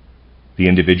 The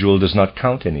individual does not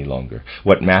count any longer.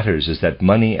 What matters is that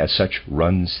money as such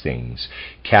runs things,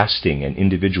 casting an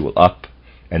individual up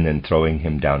and then throwing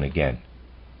him down again.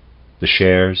 The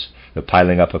shares, the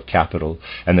piling up of capital,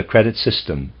 and the credit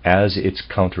system as its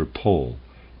counterpole.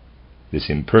 This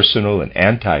impersonal and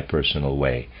anti-personal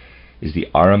way is the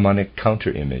Ahrimanic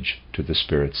counter-image to the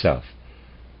spirit self,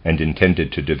 and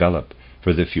intended to develop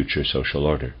for the future social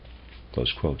order.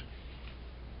 Close quote.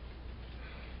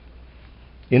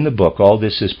 In the book, all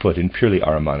this is put in purely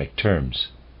Ahrimanic terms.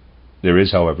 There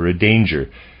is, however, a danger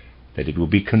that it will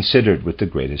be considered with the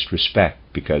greatest respect,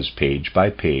 because page by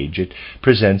page it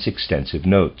presents extensive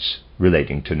notes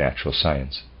relating to natural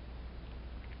science.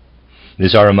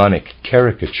 This Ahrimanic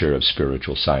caricature of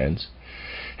spiritual science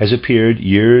has appeared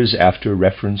years after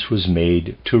reference was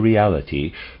made to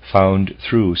reality found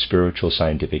through spiritual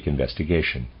scientific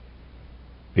investigation.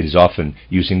 It is often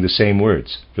using the same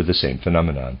words for the same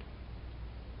phenomenon.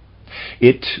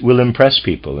 It will impress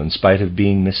people in spite of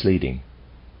being misleading,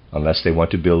 unless they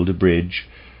want to build a bridge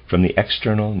from the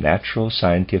external natural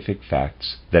scientific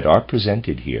facts that are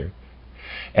presented here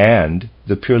and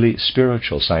the purely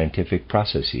spiritual scientific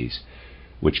processes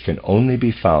which can only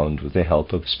be found with the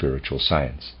help of spiritual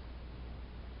science.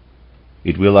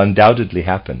 It will undoubtedly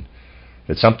happen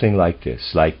that something like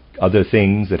this, like other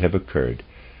things that have occurred,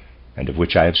 and of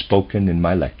which I have spoken in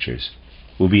my lectures,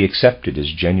 will be accepted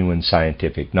as genuine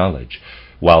scientific knowledge,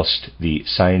 whilst the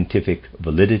scientific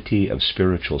validity of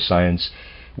spiritual science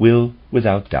will,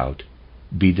 without doubt,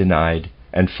 be denied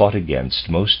and fought against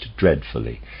most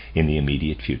dreadfully in the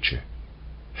immediate future,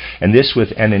 and this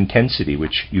with an intensity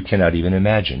which you cannot even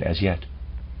imagine as yet.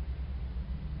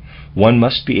 One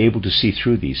must be able to see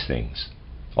through these things,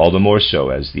 all the more so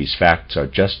as these facts are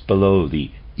just below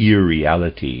the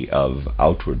irreality of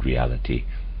outward reality.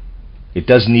 It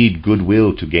does need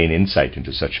goodwill to gain insight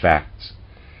into such facts,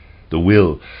 the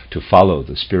will to follow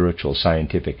the spiritual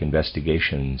scientific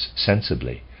investigations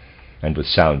sensibly and with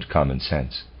sound common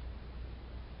sense.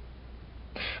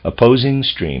 Opposing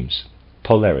streams,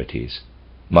 polarities,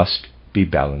 must be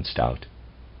balanced out.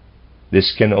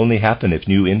 This can only happen if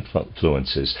new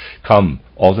influences come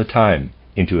all the time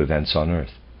into events on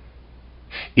earth.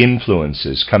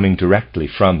 Influences coming directly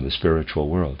from the spiritual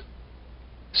world,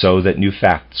 so that new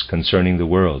facts concerning the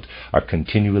world are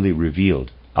continually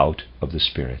revealed out of the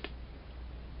Spirit.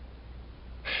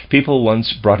 People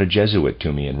once brought a Jesuit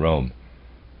to me in Rome,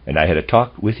 and I had a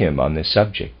talk with him on this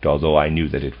subject, although I knew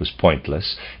that it was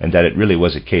pointless and that it really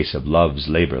was a case of love's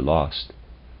labor lost.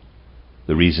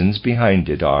 The reasons behind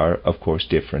it are, of course,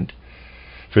 different,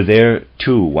 for there,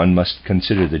 too, one must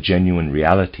consider the genuine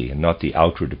reality and not the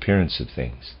outward appearance of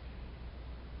things.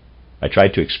 I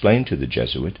tried to explain to the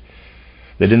Jesuit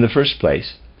that in the first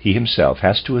place he himself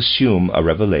has to assume a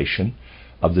revelation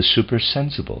of the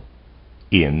supersensible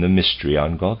in the mystery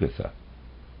on Golgotha,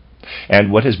 and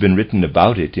what has been written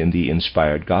about it in the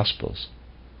inspired Gospels,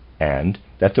 and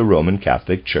that the Roman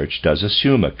Catholic Church does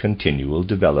assume a continual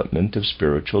development of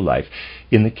spiritual life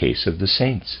in the case of the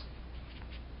saints.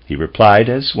 He replied,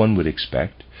 as one would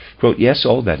expect, quote, "Yes,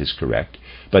 all that is correct,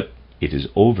 but it is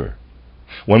over.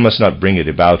 One must not bring it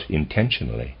about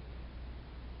intentionally.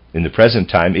 In the present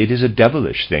time, it is a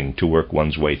devilish thing to work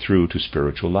one's way through to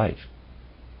spiritual life.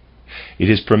 It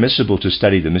is permissible to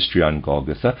study the mystery on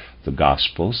Golgotha, the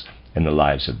Gospels, and the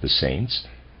lives of the saints,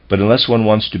 but unless one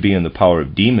wants to be in the power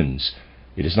of demons,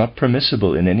 it is not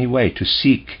permissible in any way to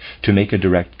seek to make a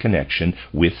direct connection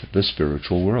with the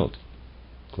spiritual world."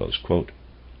 Close quote.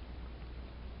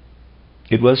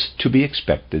 It was to be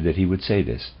expected that he would say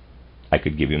this. I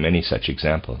could give you many such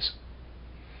examples.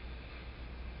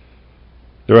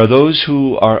 There are those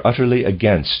who are utterly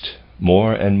against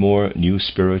more and more new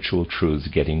spiritual truths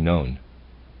getting known.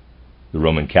 The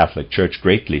Roman Catholic Church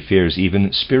greatly fears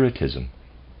even Spiritism,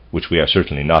 which we are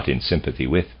certainly not in sympathy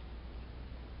with.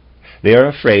 They are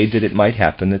afraid that it might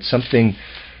happen that something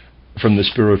from the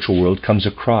spiritual world comes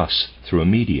across through a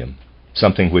medium,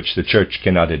 something which the Church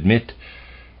cannot admit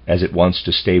as it wants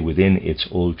to stay within its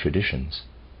old traditions.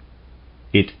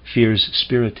 It fears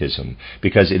Spiritism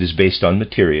because it is based on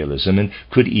materialism and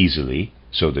could easily,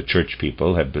 so the Church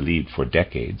people have believed for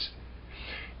decades,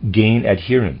 gain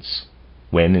adherents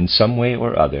when in some way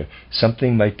or other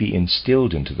something might be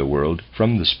instilled into the world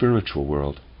from the spiritual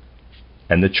world,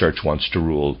 and the Church wants to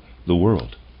rule the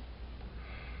world.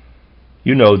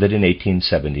 You know that in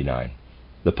 1879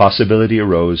 the possibility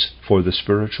arose for the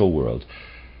spiritual world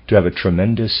to have a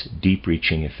tremendous,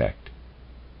 deep-reaching effect.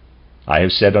 I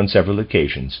have said on several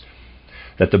occasions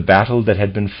that the battle that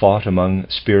had been fought among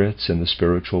spirits in the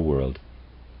spiritual world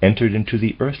entered into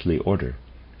the earthly order,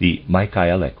 the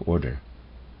Michaelic order.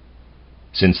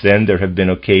 Since then there have been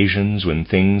occasions when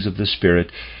things of the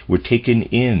Spirit were taken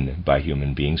in by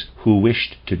human beings who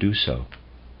wished to do so.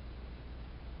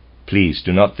 Please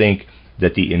do not think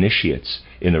that the initiates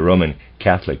in the Roman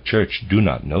Catholic Church do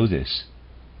not know this.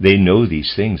 They know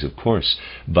these things, of course,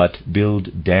 but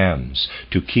build dams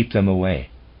to keep them away.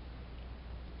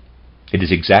 It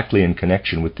is exactly in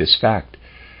connection with this fact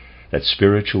that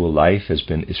spiritual life has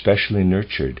been especially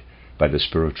nurtured by the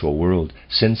spiritual world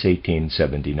since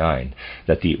 1879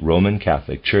 that the Roman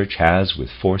Catholic Church has, with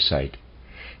foresight,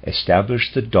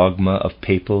 established the dogma of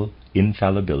papal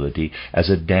infallibility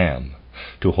as a dam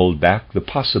to hold back the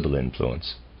possible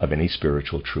influence of any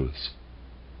spiritual truths.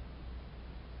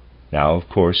 Now, of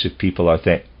course, if people are,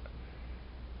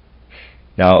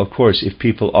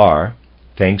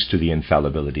 thanks to the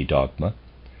infallibility dogma,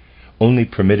 only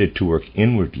permitted to work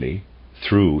inwardly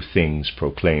through things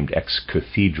proclaimed ex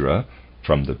cathedra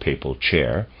from the papal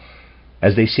chair,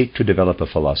 as they seek to develop a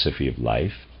philosophy of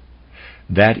life,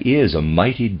 that is a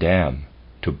mighty dam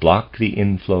to block the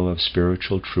inflow of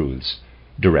spiritual truths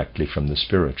directly from the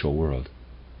spiritual world.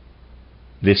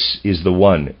 This is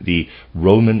the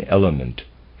Roman element,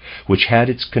 which had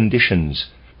its conditions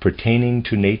pertaining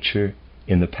to nature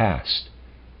in the past,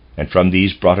 and from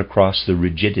these brought across the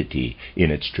rigidity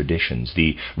in its traditions,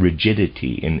 the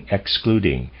rigidity in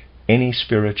excluding any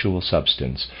spiritual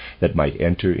substance that might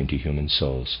enter into human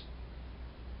souls.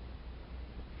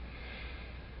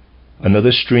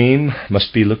 Another stream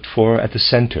must be looked for at the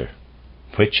center,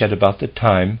 which at about the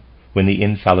time when the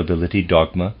infallibility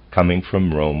dogma coming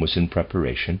from Rome was in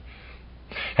preparation,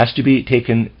 has to be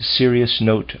taken serious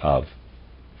note of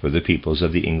for the peoples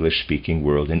of the English-speaking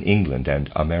world in England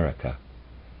and America.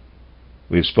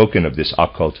 We have spoken of this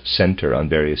occult center on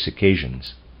various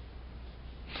occasions.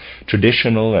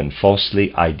 Traditional and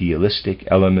falsely idealistic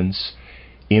elements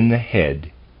in the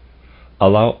head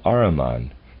allow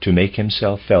Ahriman to make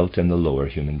himself felt in the lower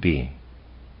human being.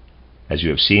 As you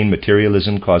have seen,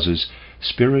 materialism causes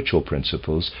spiritual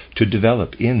principles to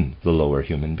develop in the lower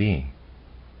human being.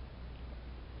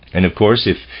 And of course,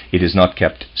 if it is not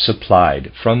kept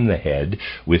supplied from the head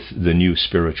with the new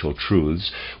spiritual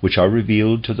truths which are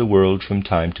revealed to the world from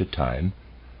time to time,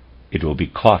 it will be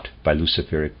caught by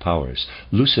Luciferic powers,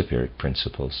 Luciferic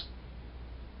principles.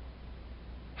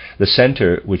 The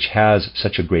center which has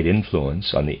such a great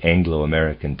influence on the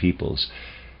Anglo-American peoples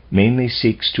mainly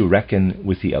seeks to reckon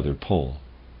with the other pole.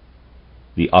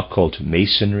 The occult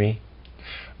Masonry,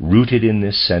 rooted in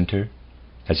this center,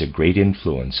 has a great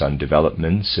influence on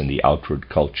developments in the outward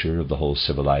culture of the whole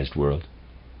civilized world.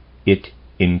 It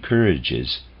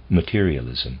encourages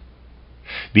materialism,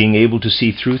 being able to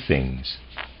see through things,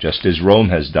 just as Rome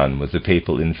has done with the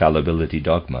papal infallibility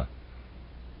dogma.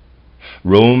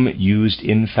 Rome used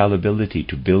infallibility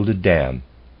to build a dam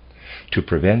to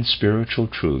prevent spiritual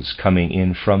truths coming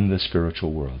in from the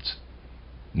spiritual worlds.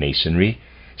 Masonry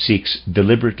seeks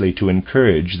deliberately to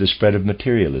encourage the spread of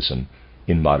materialism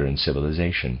in modern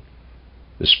civilization,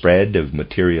 the spread of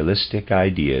materialistic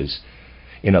ideas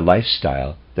in a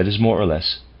lifestyle that is more or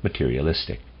less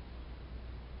materialistic.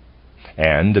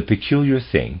 And the peculiar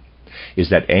thing is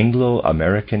that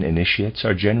Anglo-American initiates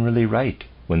are generally right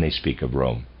when they speak of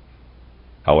Rome.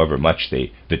 However much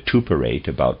they vituperate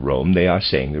about Rome, they are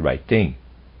saying the right thing.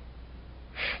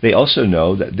 They also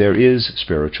know that there is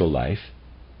spiritual life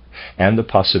and the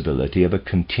possibility of a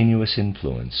continuous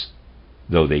influence,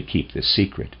 though they keep this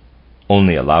secret,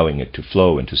 only allowing it to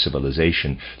flow into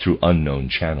civilization through unknown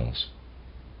channels.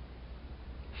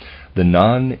 The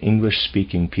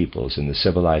non-English-speaking peoples in the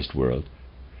civilized world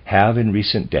have in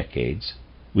recent decades,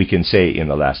 we can say in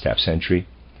the last half-century,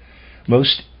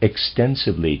 most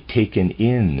extensively taken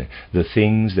in the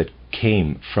things that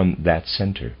came from that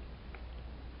center.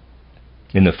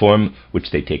 In the form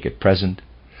which they take at present,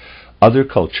 other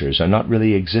cultures are not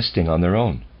really existing on their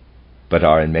own, but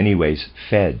are in many ways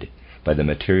fed by the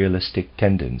materialistic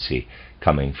tendency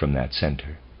coming from that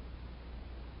center.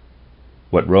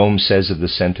 What Rome says of the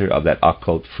center of that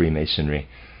occult Freemasonry,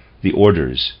 the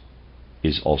orders,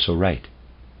 is also right.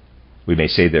 We may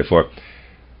say, therefore,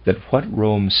 that what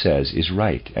Rome says is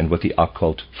right, and what the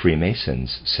occult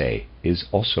Freemasons say is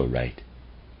also right.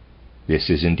 This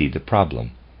is indeed the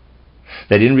problem,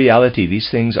 that in reality these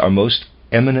things are most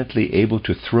eminently able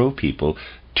to throw people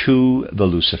to the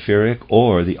Luciferic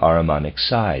or the Ahrimanic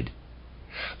side,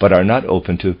 but are not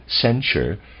open to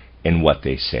censure in what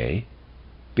they say,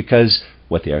 because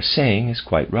what they are saying is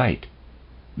quite right.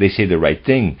 They say the right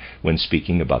thing when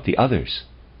speaking about the others.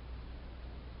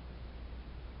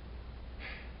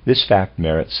 This fact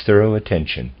merits thorough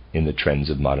attention in the trends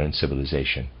of modern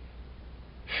civilization.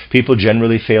 People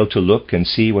generally fail to look and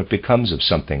see what becomes of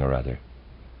something or other.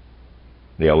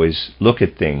 They always look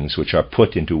at things which are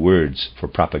put into words for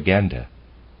propaganda.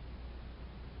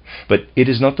 But it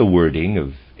is not the wording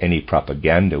of any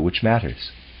propaganda which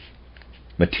matters.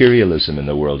 Materialism in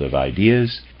the world of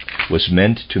ideas was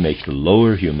meant to make the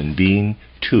lower human being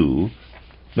too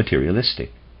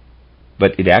materialistic,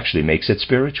 but it actually makes it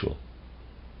spiritual.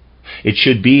 It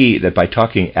should be that by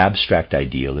talking abstract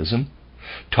idealism,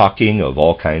 talking of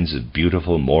all kinds of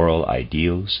beautiful moral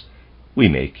ideals, we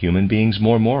make human beings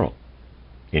more moral.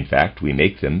 In fact, we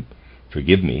make them,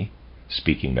 forgive me,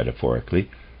 speaking metaphorically,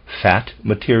 fat,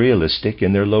 materialistic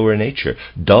in their lower nature,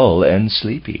 dull and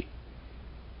sleepy.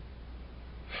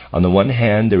 On the one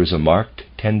hand, there is a marked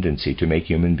tendency to make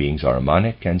human beings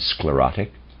Ahrimanic and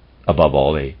sclerotic, above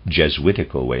all a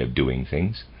Jesuitical way of doing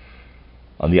things.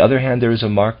 On the other hand, there is a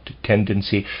marked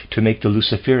tendency to make the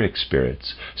Luciferic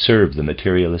spirits serve the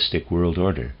materialistic world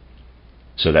order,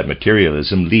 so that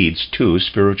materialism leads to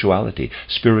spirituality,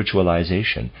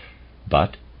 spiritualization,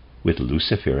 but with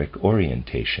Luciferic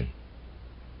orientation.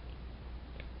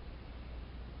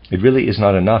 It really is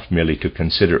not enough merely to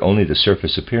consider only the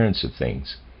surface appearance of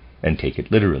things and take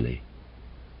it literally.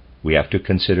 We have to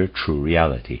consider true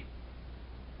reality.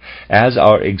 As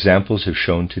our examples have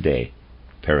shown today,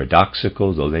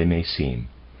 paradoxical though they may seem,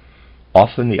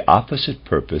 often the opposite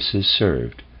purpose is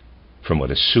served from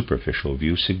what a superficial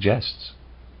view suggests.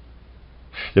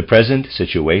 The present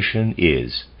situation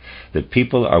is that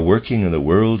people are working in the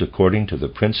world according to the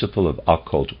principle of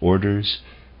occult orders,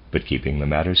 but keeping the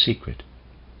matter secret.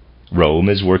 Rome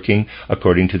is working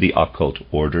according to the occult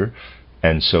order,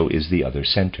 and so is the other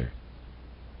center.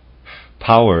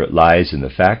 Power lies in the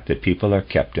fact that people are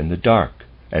kept in the dark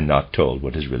and not told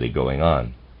what is really going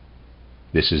on.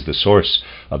 This is the source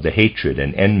of the hatred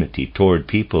and enmity toward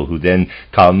people who then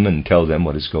come and tell them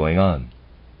what is going on.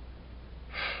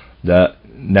 The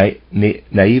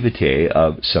naivete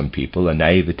of some people, a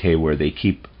naivete where they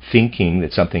keep thinking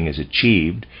that something is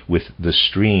achieved with the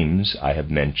streams I have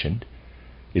mentioned,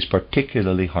 is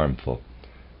particularly harmful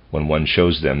when one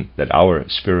shows them that our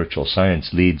spiritual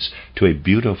science leads to a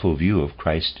beautiful view of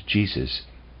Christ Jesus,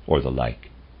 or the like.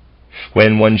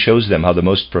 When one shows them how the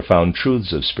most profound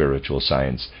truths of spiritual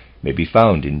science may be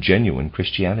found in genuine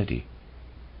Christianity.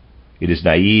 It is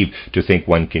naive to think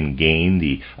one can gain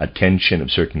the attention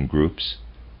of certain groups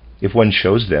if one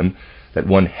shows them that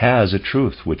one has a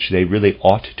truth which they really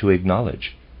ought to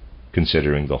acknowledge,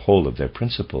 considering the whole of their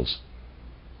principles.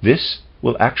 This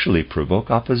will actually provoke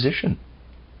opposition.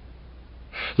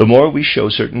 The more we show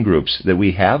certain groups that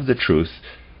we have the truth,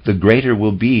 the greater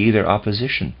will be their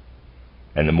opposition.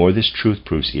 And the more this truth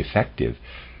proves effective,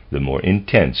 the more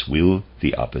intense will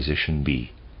the opposition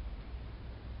be.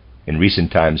 In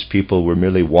recent times, people were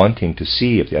merely wanting to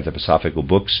see if the anthroposophical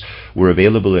books were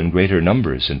available in greater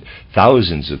numbers, and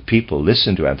thousands of people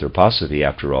listened to anthroposophy,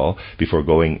 after all, before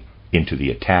going into the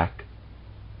attack,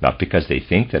 not because they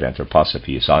think that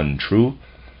anthroposophy is untrue,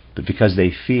 but because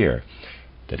they fear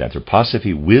that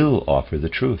anthroposophy will offer the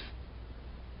truth.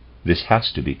 This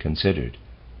has to be considered.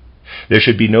 There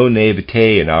should be no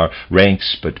naivete in our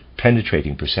ranks, but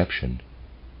penetrating perception,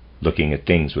 looking at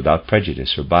things without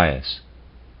prejudice or bias.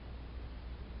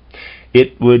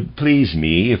 It would please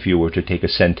me if you were to take a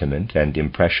sentiment and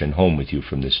impression home with you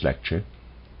from this lecture.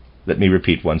 Let me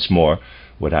repeat once more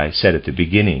what I said at the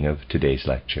beginning of today's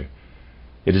lecture.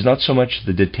 It is not so much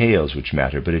the details which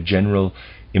matter, but a general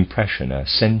impression, a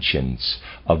sentience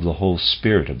of the whole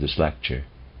spirit of this lecture.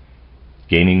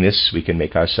 Gaining this, we can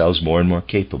make ourselves more and more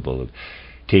capable of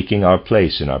taking our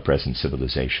place in our present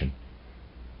civilization,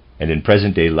 and in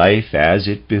present-day life as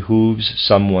it behooves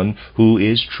someone who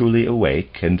is truly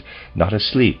awake and not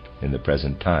asleep in the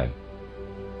present time.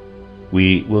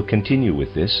 We will continue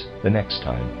with this the next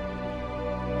time.